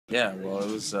Yeah, well, it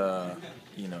was,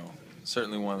 you know,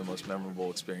 certainly one of the most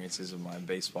memorable experiences of my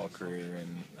baseball career,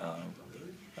 and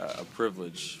a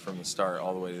privilege from the start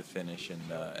all the way to the finish. And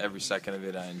every second of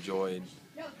it I enjoyed.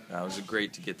 It was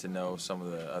great to get to know some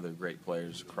of the other great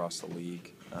players across the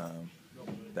league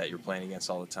that you're playing against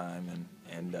all the time,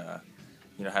 and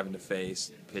you know, having to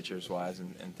face pitchers wise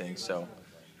and things. So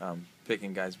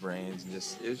picking guys' brains, and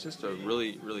it was just a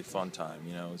really fun time.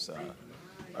 You know, it was,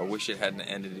 I wish it hadn't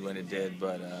ended when it did,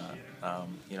 but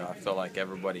you know, I felt like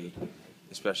everybody,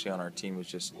 especially on our team, was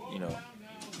just, you know,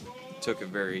 took it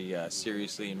very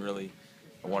seriously and really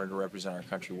wanted to represent our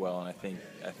country well. And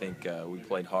I think we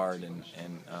played hard, and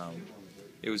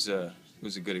it was a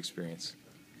good experience.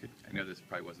 I know this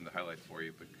probably wasn't the highlight for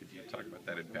you, but could you talk about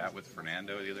that at bat with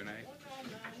Fernando the other night?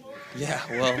 Yeah,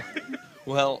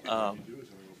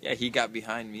 yeah, he got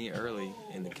behind me early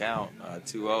in the count,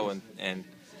 2-0, and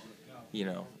you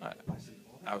know,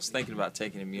 I was thinking about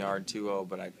taking him yard 2-0,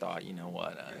 but I thought, you know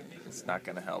what, it's not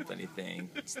going to help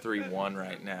anything. It's 3-1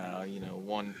 right now. You know,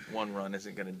 one run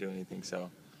isn't going to do anything.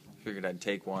 So I figured I'd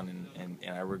take one, and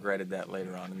I regretted that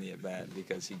later on in the at bat,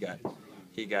 because he got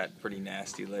pretty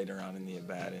nasty later on in the at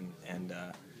bat, and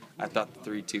I thought the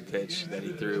 3-2 pitch that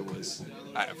he threw was,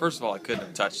 first of all, I couldn't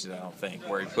have touched it. I don't think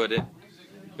where he put it.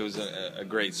 It was a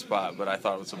great spot, but I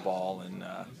thought it was a ball, and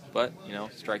but you know,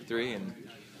 strike three and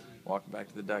walking back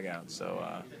to the dugout. So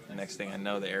the next thing I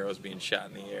know, the arrow's being shot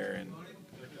in the air, and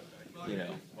you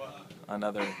know,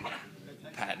 another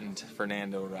patent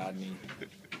Fernando Rodney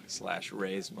 /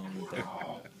 Rays moment there.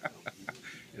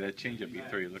 That changeup he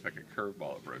threw, it looked like a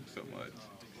curveball. It broke so much.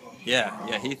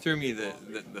 Yeah, he threw me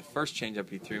the first changeup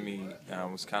he threw me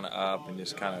was kind of up and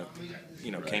just kind of,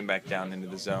 you know, came back down into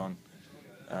the zone,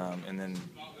 and then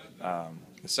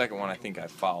the second one I think I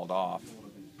fouled off.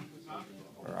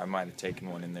 Or I might have taken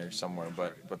one in there somewhere,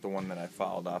 but the one that I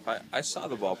fouled off, I saw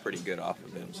the ball pretty good off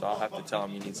of him, so I'll have to tell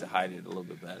him he needs to hide it a little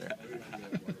bit better.